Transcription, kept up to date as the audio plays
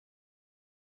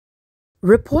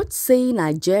Reports say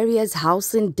Nigeria's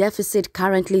housing deficit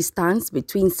currently stands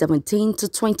between 17 to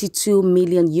 22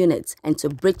 million units, and to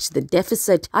bridge the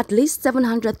deficit, at least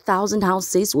 700,000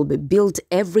 houses will be built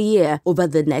every year over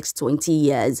the next 20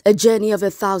 years. A journey of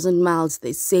 1,000 miles,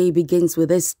 they say, begins with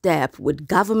this step, with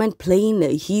government playing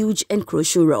a huge and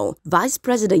crucial role. Vice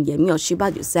President Yemi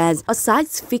Osibajo says, aside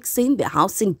fixing the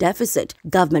housing deficit,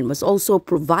 government must also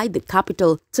provide the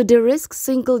capital to de-risk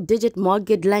single-digit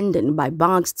mortgage lending by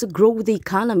banks to grow the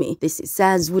economy. This, he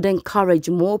says, would encourage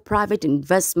more private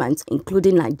investments,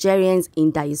 including Nigerians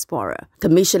in diaspora.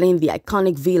 Commissioning the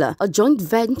iconic villa, a joint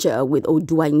venture with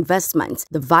Oodua Investment,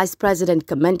 the vice president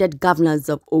commended governors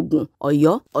of Ogun,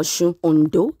 Oyo, Osun,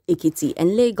 Ondo, Ekiti,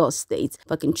 and Lagos states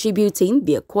for contributing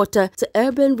their quota to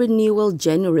urban renewal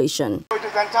generation. It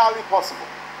is entirely possible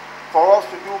for us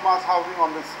to do mass housing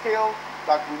on the scale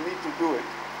that we need to do it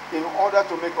in order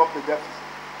to make up the deficit.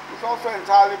 It's also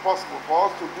entirely possible for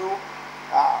us to do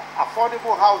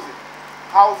affordable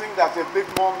housing that's a bit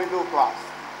more middle class,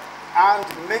 and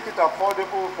make it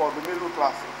affordable for the middle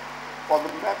classes,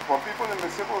 for people in the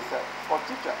civil service, for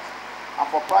teachers, and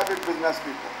for private business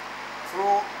people,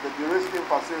 through the de-risking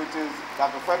facilities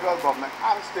that the federal government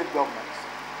and state governments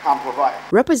can provide.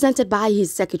 Represented by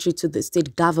his secretary to the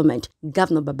state government,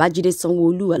 Governor Babajide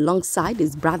Sanwo-Olu, alongside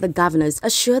his brother governors,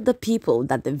 assured the people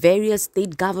that the various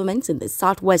state governments in the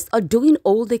southwest are doing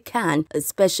all they can,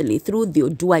 especially through the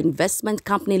Oodua Investment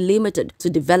Company Limited,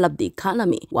 to develop the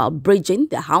economy while bridging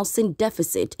the housing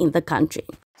deficit in the country.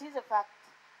 It is a fact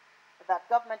that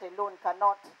government alone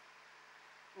cannot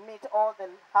meet all the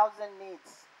housing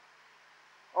needs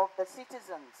of the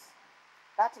citizens.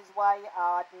 That is why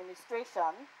our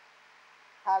administration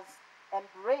has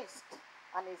embraced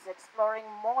and is exploring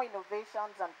more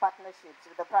innovations and partnerships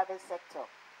with the private sector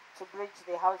to bridge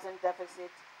the housing deficit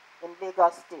in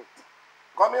Lagos State.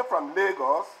 Coming from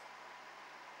Lagos,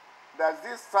 there's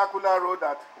this circular road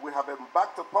that we have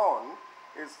embarked upon.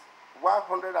 Is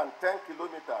 110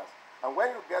 kilometers. And when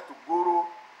you get to Guru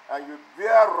and you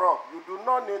veer rock, you do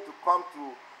not need to come to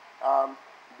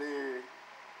the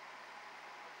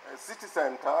city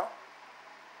center.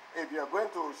 If you're going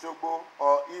to Osogbo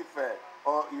or Ife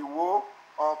or Iwo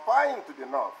or far into the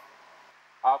north.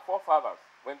 Our forefathers,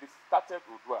 when they started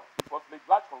Oodua, it was a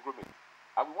large conglomerate,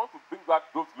 and we want to bring back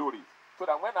those glories so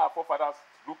that when our forefathers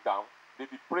look down, they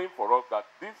be praying for us that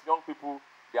these young people,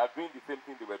 they are doing the same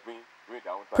thing they were doing during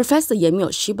their own time. Professor Yemi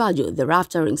Osibajo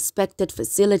thereafter inspected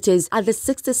facilities at the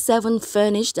 67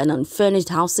 furnished and unfurnished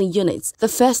housing units, the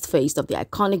first phase of the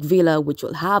iconic villa, which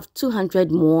will have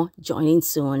 200 more joining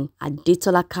soon.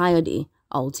 Adetola Kayode,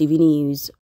 All TV News.